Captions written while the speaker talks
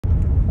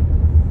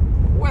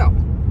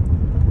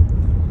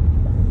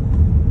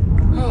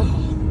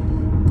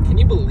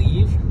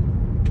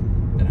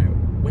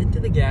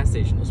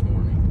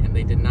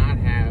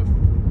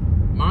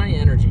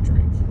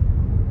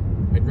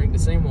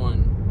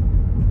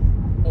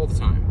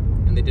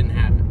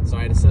so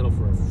I had to settle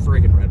for a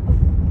friggin' Red Bull.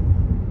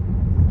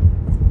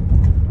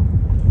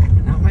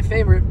 Not my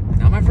favorite,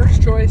 not my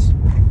first choice,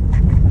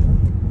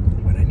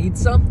 but I need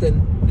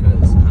something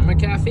because I'm a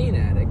caffeine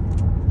addict.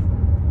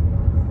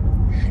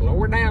 Slow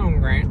her down,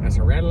 Grant. That's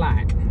a red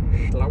light.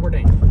 Slow her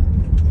down.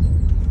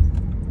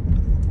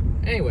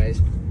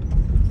 Anyways,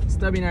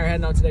 Stubby and I are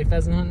heading out today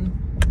pheasant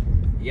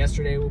hunting.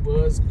 Yesterday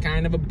was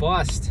kind of a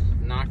bust.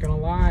 Not gonna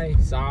lie.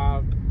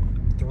 Saw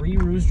 3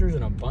 roosters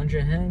and a bunch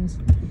of hens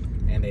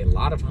and a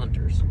lot of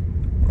hunters.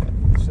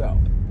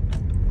 So,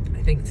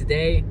 I think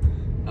today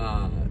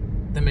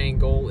the main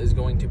goal is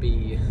going to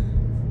be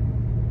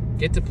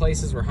get to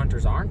places where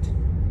hunters aren't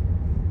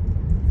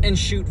and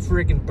shoot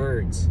friggin'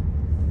 birds.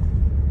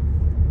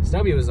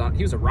 Stubby was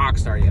he was a rock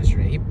star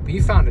yesterday. He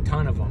found a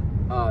ton of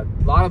them. A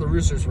lot of the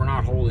roosters were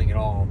not holding at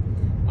all.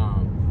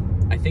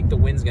 I think the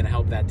wind's gonna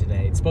help that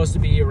today. It's supposed to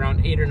be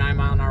around 8 or 9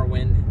 mile an hour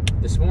wind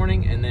this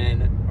morning, and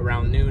then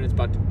around noon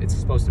it's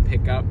supposed to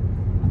pick up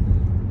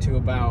to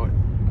about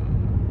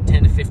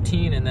 10 to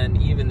 15, and then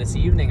even this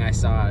evening I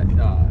saw it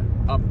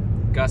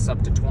gusts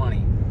up to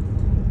 20.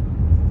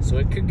 So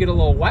it could get a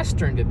little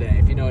western today,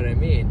 if you know what I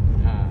mean.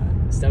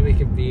 Stubby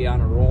could be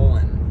on a roll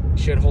and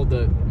should hold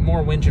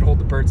more wind should hold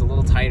the birds a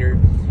little tighter,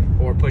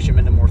 or push them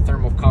into more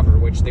thermal cover,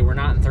 which they were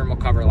not in thermal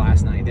cover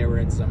last night. They were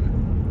in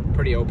some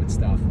pretty open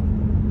stuff.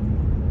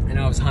 And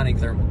I was hunting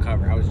thermal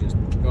cover. I was just,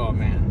 oh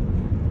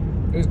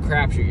man. It was a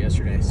crapshoot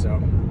yesterday, so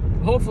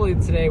hopefully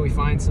today we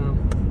find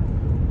some.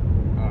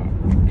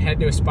 Head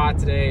to a spot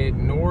today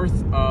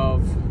north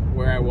of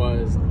where I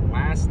was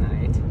last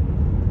night.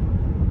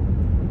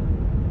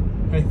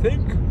 I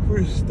think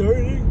we're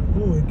starting.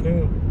 Holy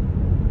cow.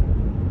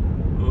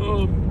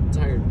 Oh, I'm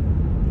tired.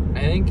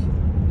 I think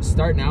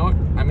starting out,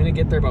 I'm gonna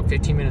get there about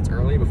 15 minutes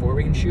early before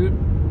we can shoot.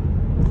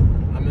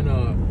 I'm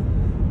gonna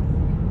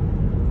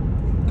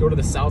go to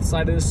the south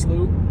side of the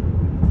slough.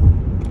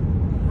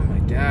 Oh my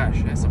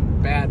gosh, that's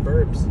some bad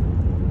burps.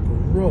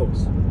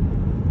 Gross.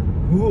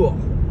 Ooh.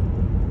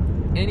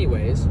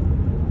 Anyways.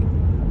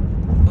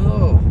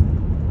 Oh.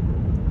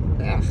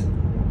 Ugh.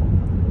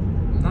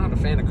 I'm not a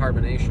fan of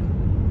carbonation.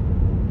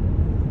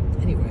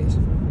 Anyways.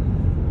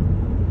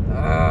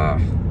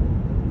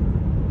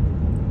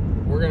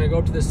 We're gonna go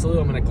up to the slough.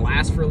 I'm gonna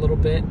glass for a little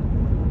bit,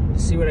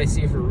 see what I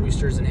see for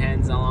roosters and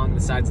hens along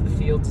the sides of the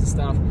fields and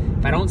stuff.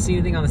 If I don't see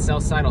anything on the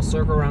south side, I'll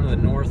circle around to the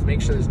north,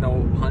 make sure there's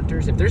no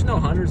hunters. If there's no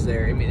hunters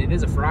there, I mean, it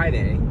is a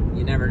Friday.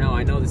 You never know.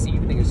 I know this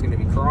evening is gonna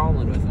be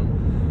crawling with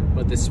them.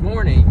 But this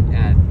morning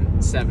at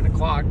 7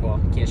 o'clock, well,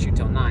 you can't shoot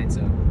till 9,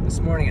 so this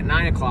morning at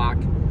 9 o'clock,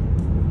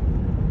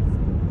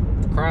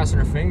 crossing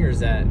our fingers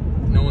that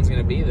no one's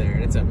gonna be there,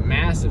 and it's a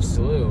massive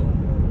slough.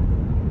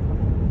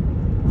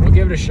 We'll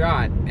give it a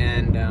shot,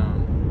 and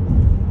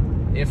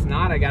if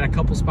not, I got a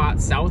couple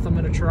spots south I'm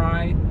gonna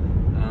try,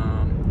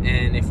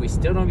 and if we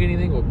still don't get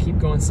anything, we'll keep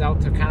going south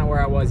to kind of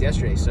where I was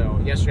yesterday. So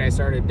yesterday I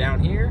started down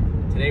here,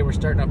 today we're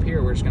starting up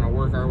here. We're just gonna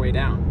work our way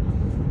down,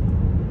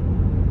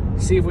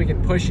 see if we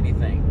can push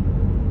anything.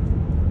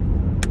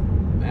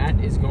 That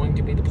is going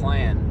to be the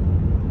plan.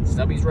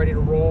 Stubby's ready to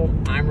roll,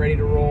 I'm ready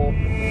to roll.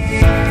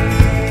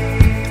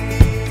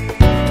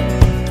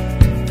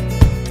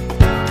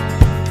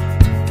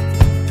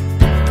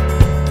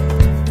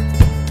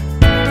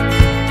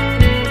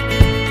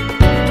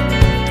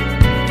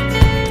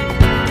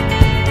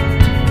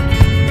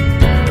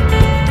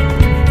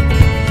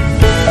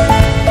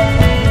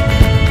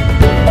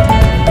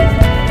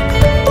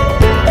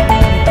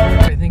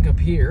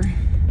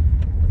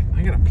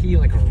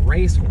 Like a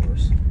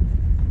racehorse.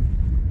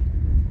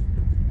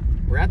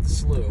 We're at the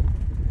slough.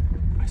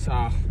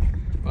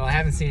 Well, I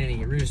haven't seen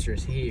any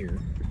roosters here.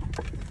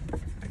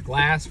 I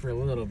glassed for a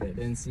little bit,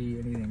 didn't see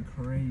anything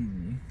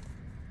crazy.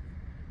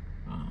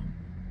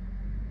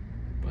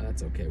 But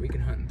that's okay, we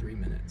can hunt in 3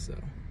 minutes, so.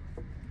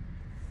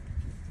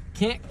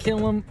 Can't kill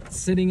them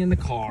sitting in the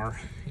car,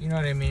 you know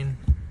what I mean?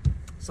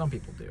 Some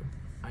people do,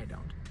 I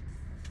don't.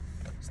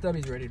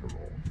 Stubby's ready to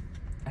roll.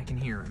 I can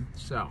hear him,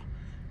 so.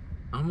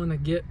 I'm gonna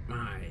get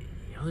my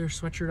other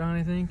sweatshirt on,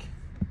 I think.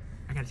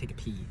 I gotta take a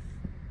pee.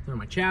 Throw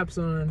my chaps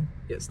on,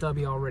 get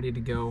Stubby all ready to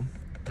go,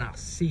 and I'll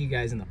see you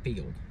guys in the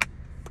field.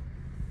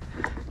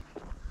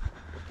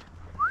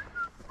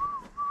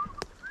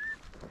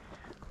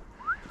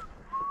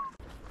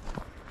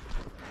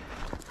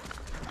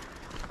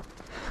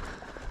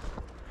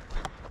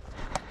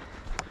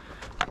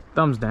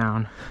 Thumbs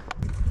down.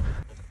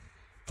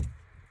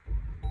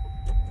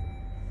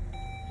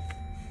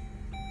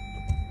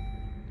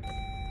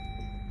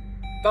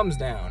 Thumbs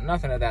down,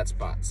 nothing at that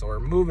spot, so we're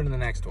moving to the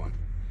next one.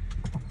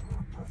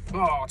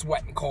 Oh, it's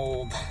wet and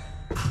cold.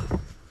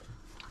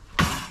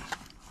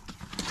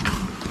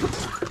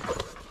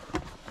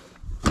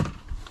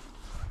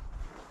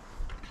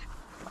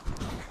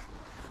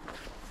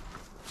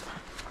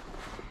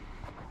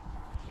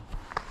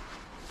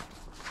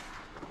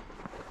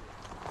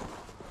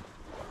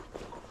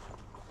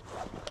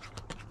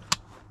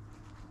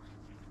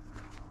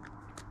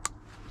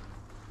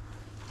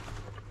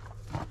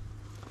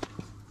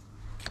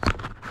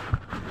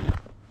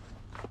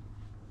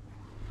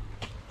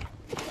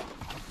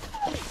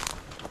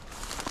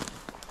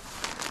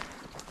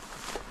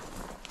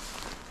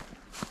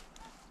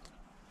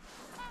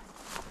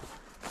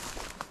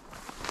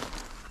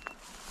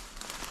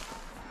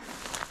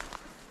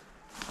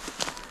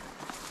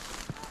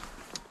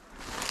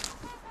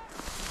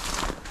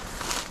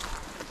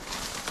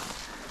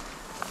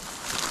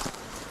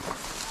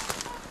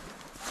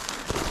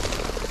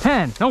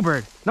 hen. No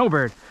bird. No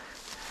bird.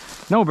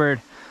 No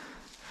bird.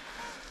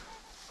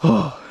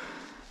 Oh.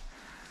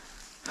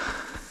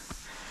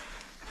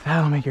 If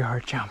that'll make your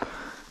heart jump,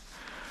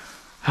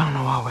 I don't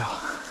know what will.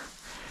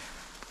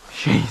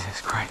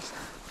 Jesus Christ.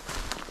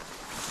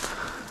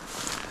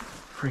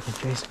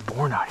 Freaking Jason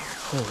Bourne out here.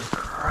 Holy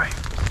Christ.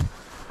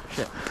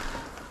 Shit.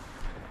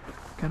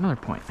 Got another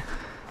point.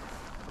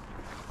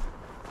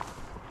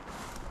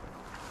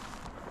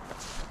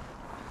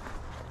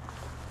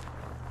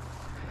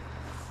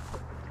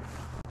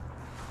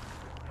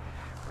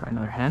 Try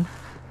another hen.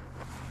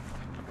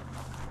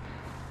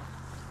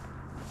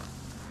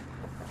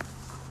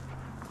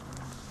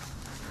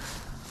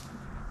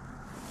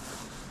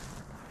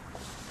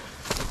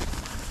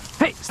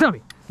 Hey,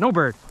 Stubby! No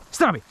bird.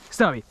 Stubby!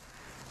 Stubby!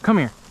 Come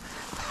here.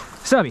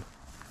 Stubby!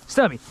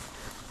 Stubby!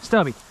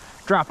 Stubby!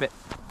 Drop it.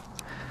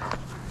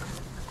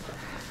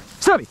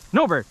 Stubby!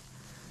 No bird!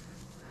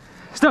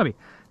 Stubby!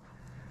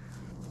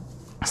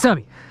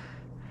 Stubby!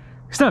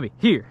 Stubby!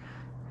 Here!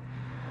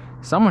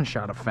 Someone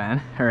shot a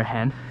fan, or a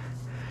hen.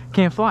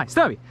 Can't fly.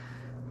 Stubby!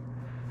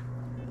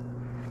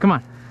 Come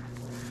on.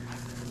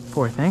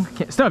 Poor thing.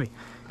 Stubby!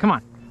 Come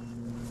on.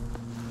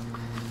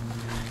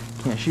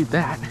 Can't shoot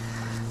that.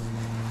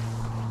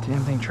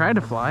 Damn thing tried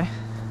to fly,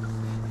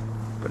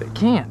 but it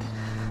can't.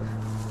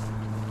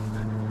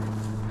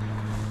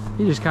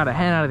 He just caught a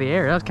hen out of the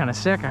air. That was kind of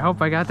sick. I hope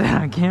I got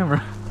that on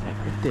camera. That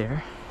right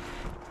there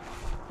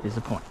is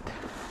the point.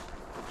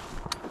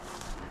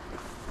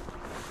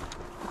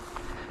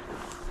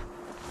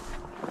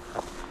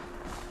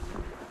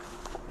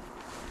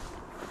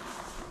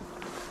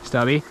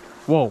 Stubby.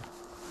 Whoa.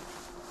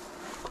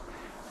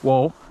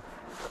 Whoa.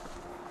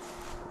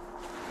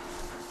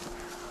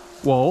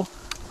 Whoa.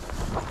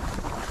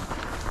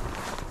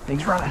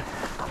 Thing's running.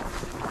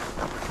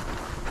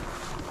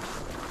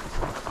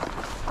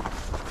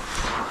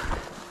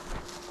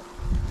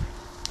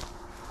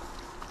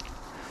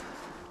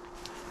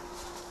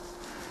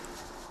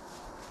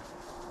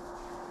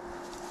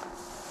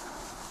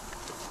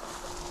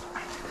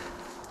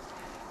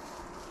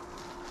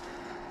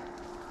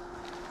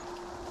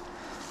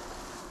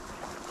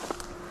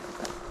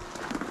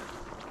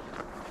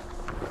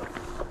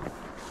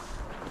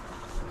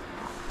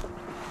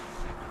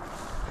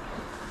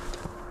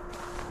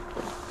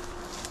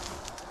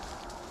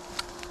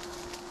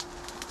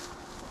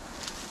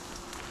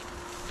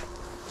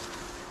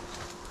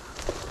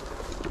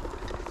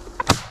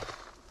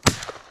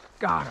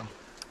 Got him.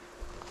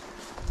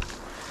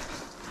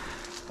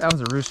 That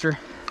was a rooster.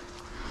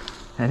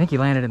 I think he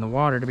landed in the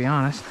water, to be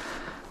honest.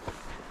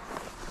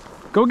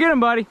 Go get him,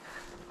 buddy.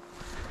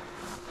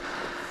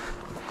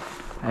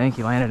 I think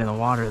he landed in the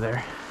water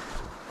there.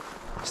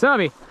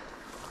 Stubby.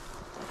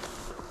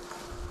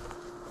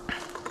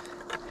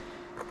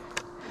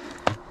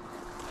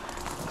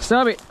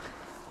 Stubby.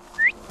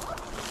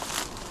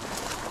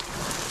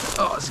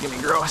 Oh, this is gonna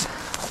be gross.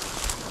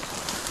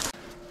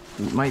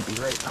 He might be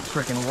right in the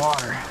freaking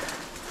water.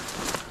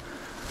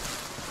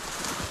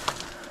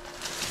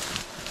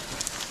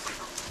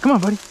 Come on,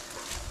 buddy.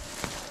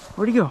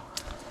 Where'd he go?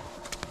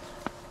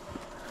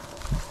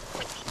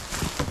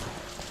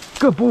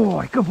 Good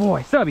boy, good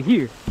boy. Stubby,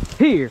 here,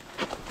 here.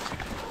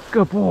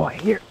 Good boy,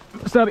 here.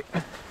 Stubby.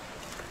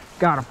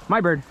 Got him.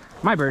 My bird,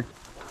 my bird.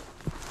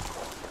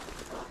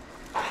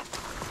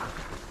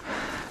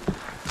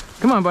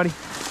 Come on, buddy.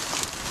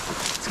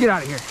 Let's get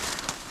out of here.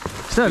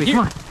 Stubby, come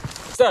on.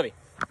 Stubby.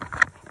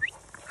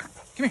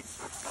 Come here.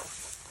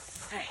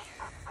 Hey.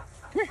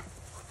 Come here.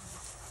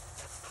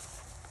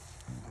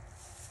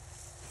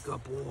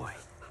 Good boy.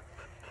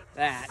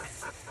 That.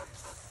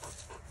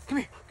 Come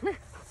here. Come here.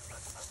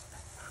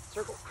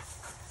 Circle.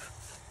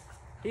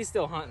 He's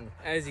still hunting,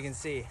 as you can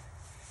see.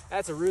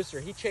 That's a rooster.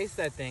 He chased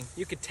that thing.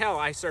 You could tell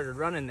I started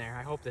running there.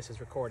 I hope this is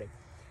recording.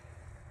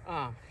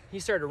 He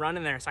started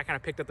running there, so I kind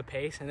of picked up the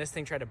pace, and this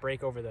thing tried to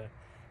break over the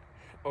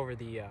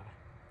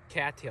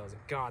cattails.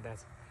 And God,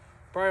 that's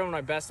probably one of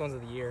my best ones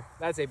of the year.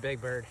 That's a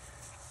big bird.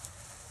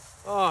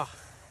 Oh,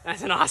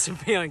 that's an awesome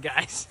feeling,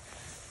 guys.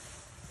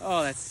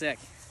 Oh, that's sick.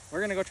 We're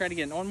gonna go try to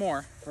get one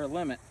more for a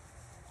limit.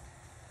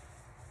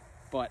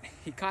 But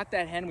he caught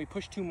that hen, we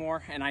pushed two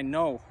more, and I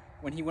know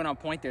when he went on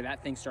point there,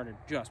 that thing started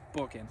just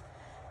booking.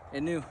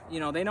 It knew, you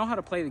know, they know how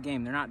to play the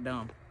game. They're not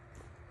dumb.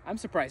 I'm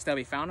surprised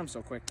Stubby found him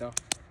so quick, though.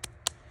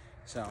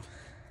 So,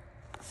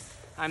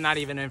 I'm not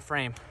even in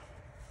frame.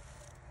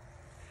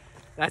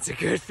 That's a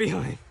good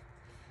feeling.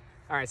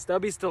 All right,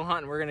 Stubby's still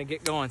hunting. We're gonna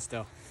get going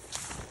still.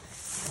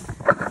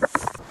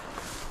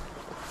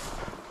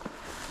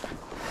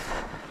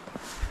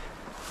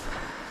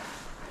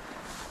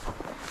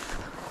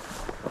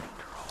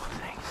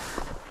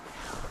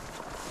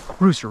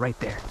 Rooster right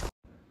there.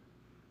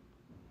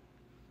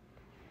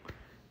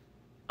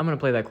 I'm gonna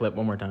play that clip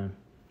one more time.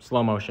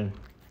 Slow motion.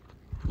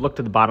 Look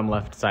to the bottom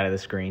left side of the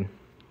screen.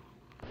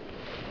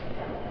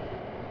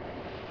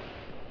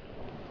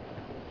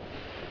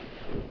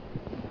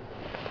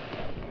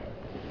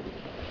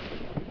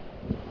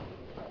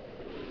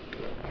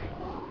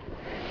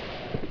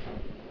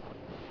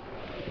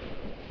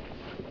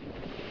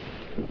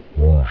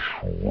 Yes.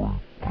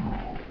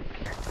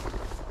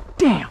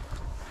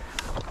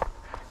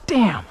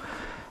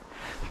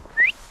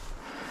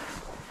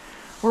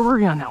 Where were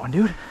you on that one,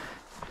 dude?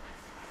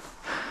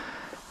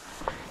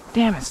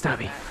 Damn it,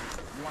 Stubby. You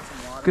want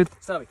some water? Good.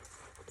 Stubby.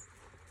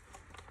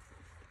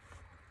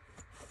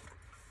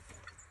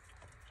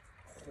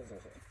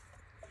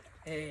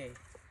 Hey.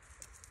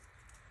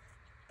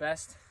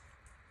 Best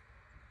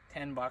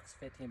 $10, $15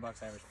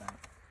 I ever spent.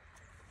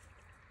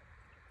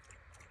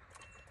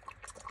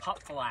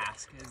 Pup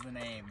Flask is the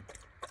name.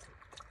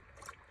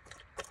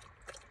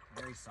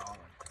 Very solid.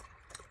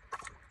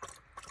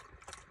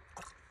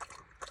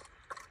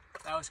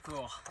 That was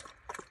cool.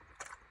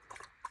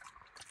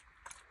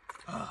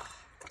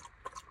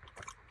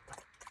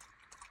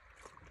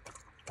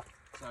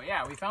 So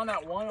yeah, we found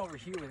that one over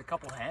here with a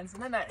couple hens,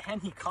 and then that hen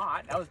he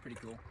caught, that was pretty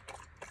cool.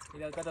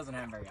 That doesn't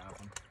happen very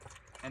often.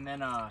 And then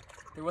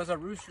there was a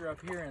rooster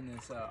up here in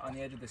this on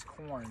the edge of this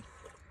corn.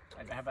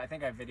 I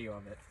think I have video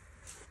of it.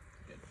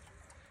 Good.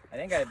 I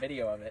think I have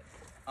video of it.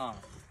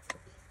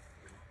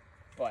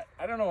 But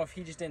I don't know if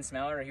he just didn't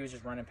smell it or he was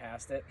just running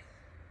past it.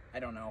 I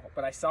don't know.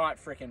 But I saw it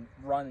freaking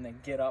run and then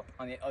get up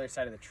on the other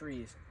side of the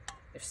trees.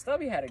 If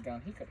Stubby had a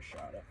gun, he could have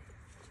shot it.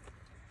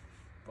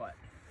 But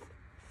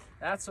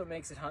that's what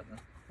makes it hunting,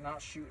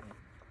 not shooting.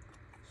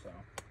 So,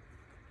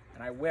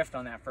 and I whiffed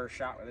on that first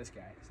shot with this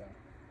guy. So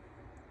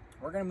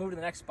we're gonna move to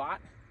the next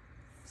spot.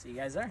 See you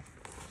guys there.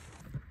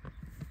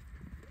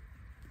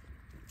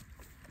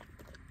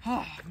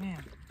 Oh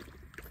man,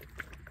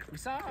 we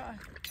saw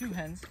 2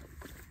 hens,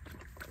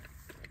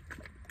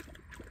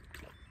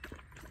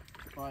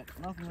 but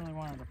nothing really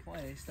wanted to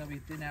play.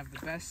 Stubby didn't have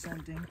the best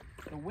scenting.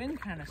 The wind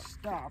kind of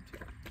stopped.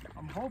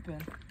 I'm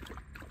hoping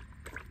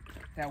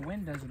that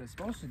wind does what it's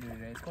supposed to do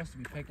today. It's supposed to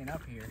be picking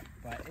up here,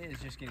 but it is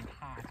just getting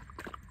hot.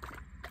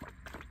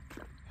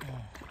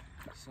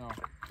 So,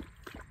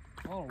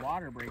 a little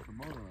water break for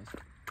both of us.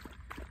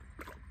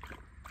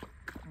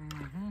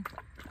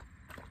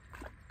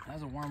 That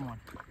was a warm one.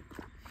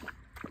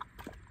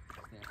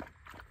 There.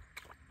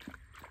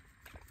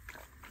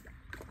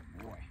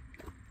 Oh boy.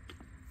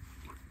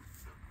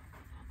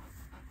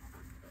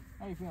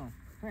 How you feeling?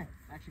 Come here.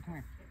 Actually, come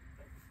here.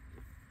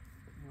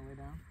 You gonna lay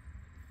down?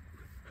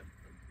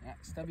 Yeah,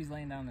 Stubby's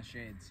laying down in the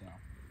shade, so.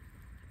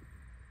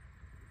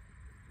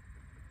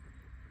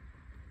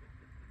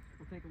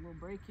 We'll take a little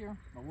break here,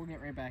 but we'll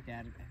get right back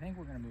at it. I think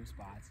we're gonna move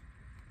spots.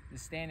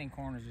 This standing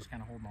corner is just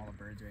kind of holding all the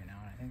birds right now,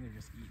 and I think they're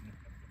just eating.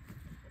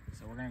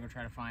 So we're gonna go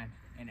try to find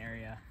an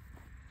area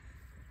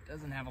that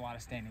doesn't have a lot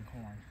of standing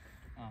corn.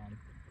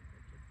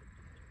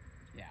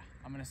 Yeah,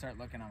 I'm gonna start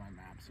looking on my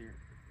maps here,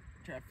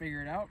 try to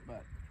figure it out,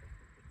 but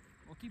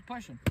we'll keep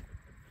pushing.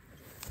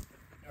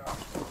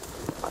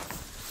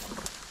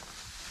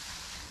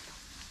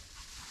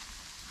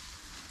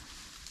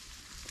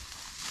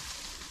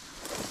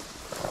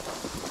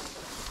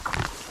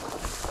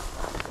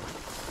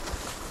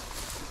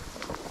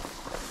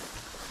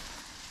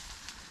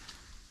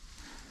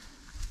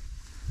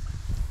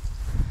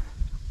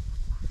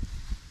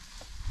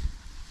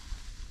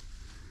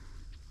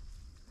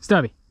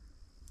 Stubby.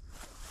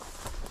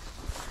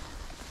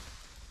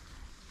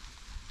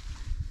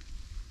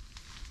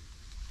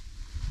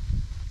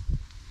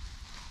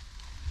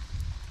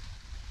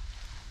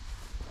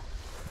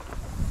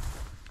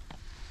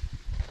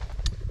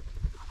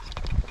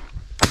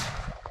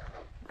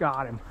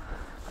 Got him.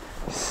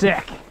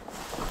 Sick.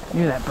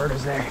 Knew that bird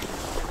was there.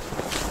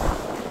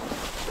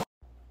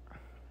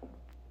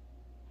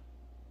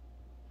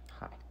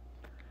 Hi.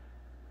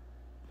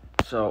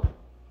 So,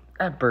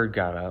 that bird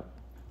got up.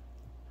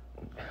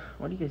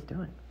 What are you guys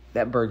doing?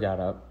 That bird got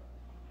up.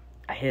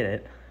 I hit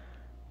it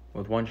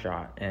with one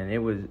shot, and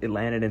it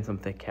landed in some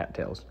thick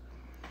cattails.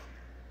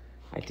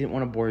 I didn't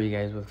want to bore you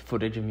guys with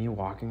footage of me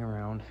walking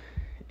around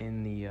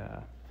in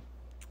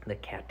the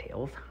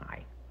cattails.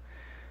 Hi.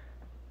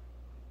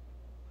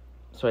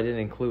 So I didn't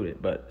include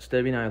it, but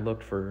Stubby and I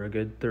looked for a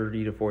good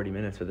 30 to 40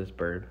 minutes for this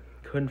bird.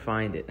 Couldn't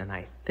find it, and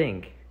I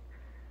think,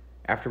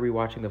 after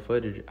rewatching the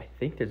footage, I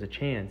think there's a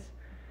chance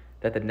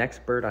that the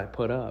next bird I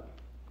put up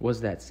was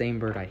that same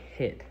bird I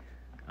hit.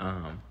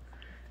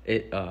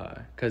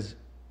 Cause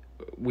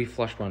we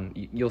flushed one.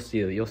 You'll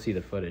see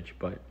the footage,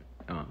 but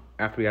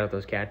after we got out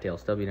those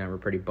cattails, Stubby and I were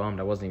pretty bummed.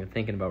 I wasn't even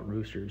thinking about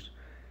roosters,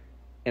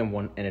 and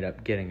one ended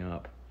up getting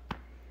up.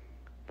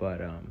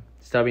 But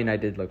Stubby and I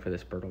did look for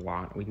this bird a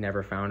lot. We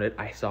never found it.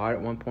 I saw it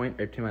at one point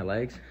right between my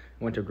legs,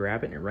 went to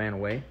grab it, and it ran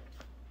away,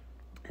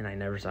 and I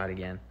never saw it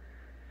again.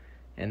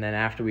 And then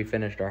after we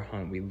finished our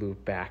hunt, we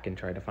looped back and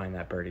tried to find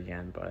that bird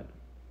again, but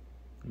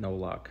no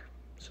luck.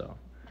 So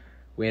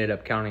we ended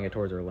up counting it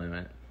towards our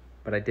limit.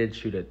 But I did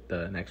shoot at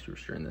the next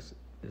rooster in this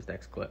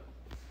next clip.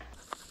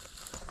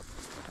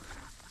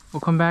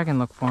 We'll come back and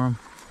look for him.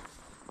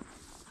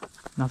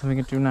 Nothing we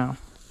can do now.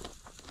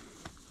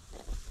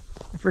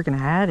 I freaking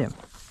had him.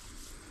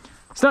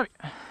 Stubby!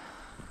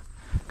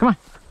 Come on.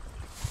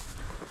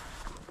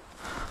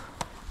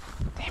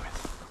 Damn it.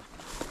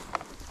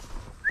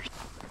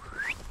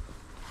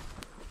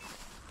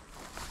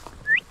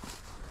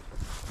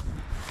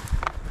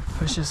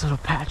 Push this little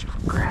patch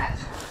of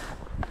grass.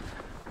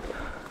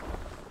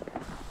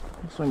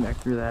 I'll swing back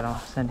through that. I'll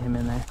send him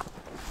in there.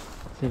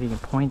 See if he can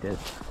point it.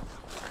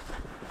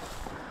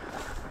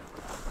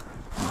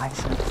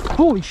 hyacinth.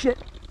 Holy shit.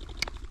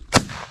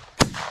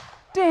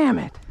 Damn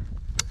it.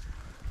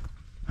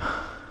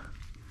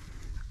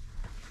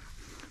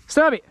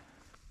 Stubby.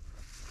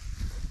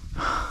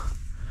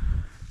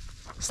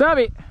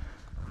 Stubby.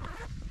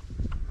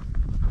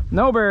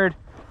 No bird.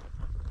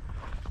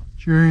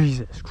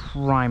 Jesus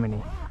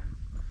criminy.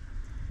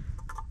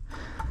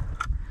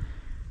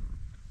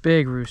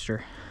 Big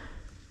rooster.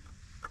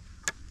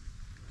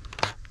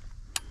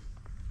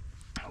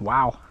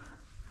 Wow.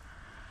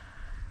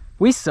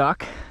 We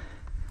suck.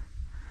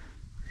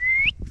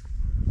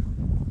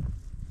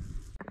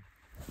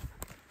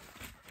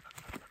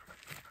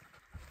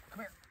 Come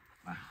here.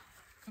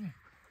 Come here.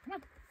 Come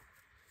on.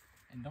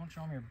 And don't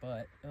show him your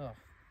butt. Ugh.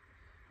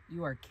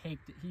 You are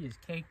caked. He is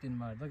caked in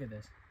mud. Look at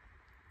this.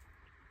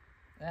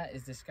 That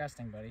is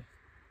disgusting, buddy.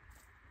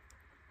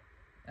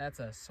 That's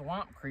a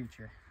swamp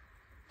creature.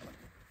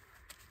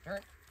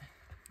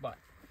 But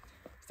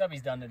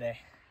Stubby's done today,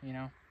 you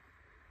know.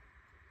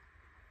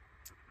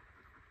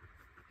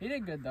 He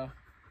did good though.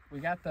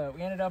 We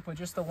ended up with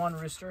just the one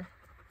rooster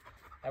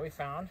that we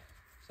found.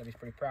 Stubby's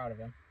pretty proud of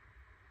him.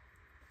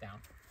 Down.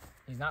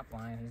 He's not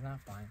flying. He's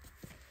not flying.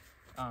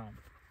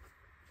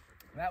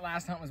 That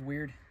last hunt was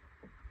weird.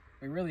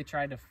 We really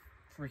tried to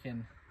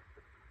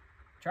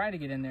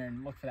get in there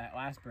and look for that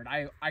last bird.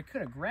 I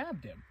could have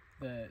grabbed him,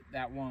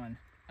 that one,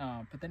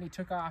 but then he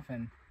took off,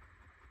 and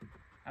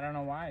I don't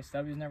know why.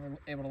 Stubby was never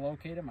able to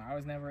locate him. I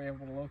was never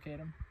able to locate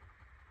him.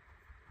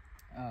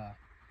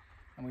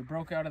 And we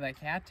broke out of that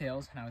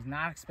cattails, and I was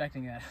not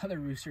expecting that other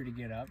rooster to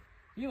get up.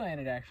 He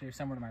landed actually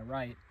somewhere to my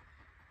right,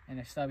 and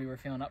if Stubby were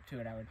feeling up to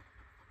it, I would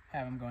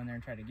have him go in there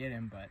and try to get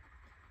him, but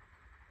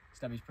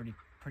Stubby's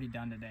pretty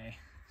done today.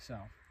 So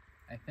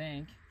I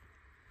think,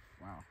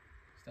 wow,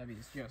 Stubby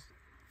is just,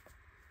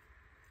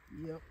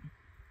 yep.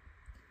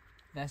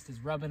 Vest is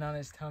rubbing on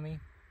his tummy,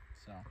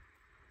 so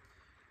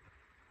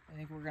I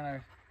think we're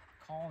gonna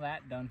call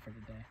that done for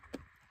today.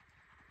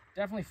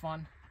 Definitely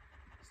fun.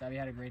 Stubby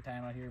had a great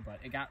time out here, but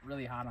it got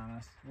really hot on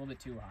us. A little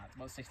bit too hot. It's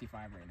about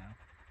 65 right now.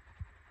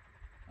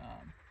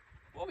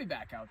 We'll be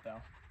back out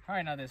though.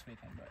 Probably not this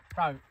weekend, but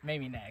probably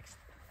maybe next.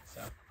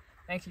 So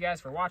thanks you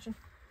guys for watching.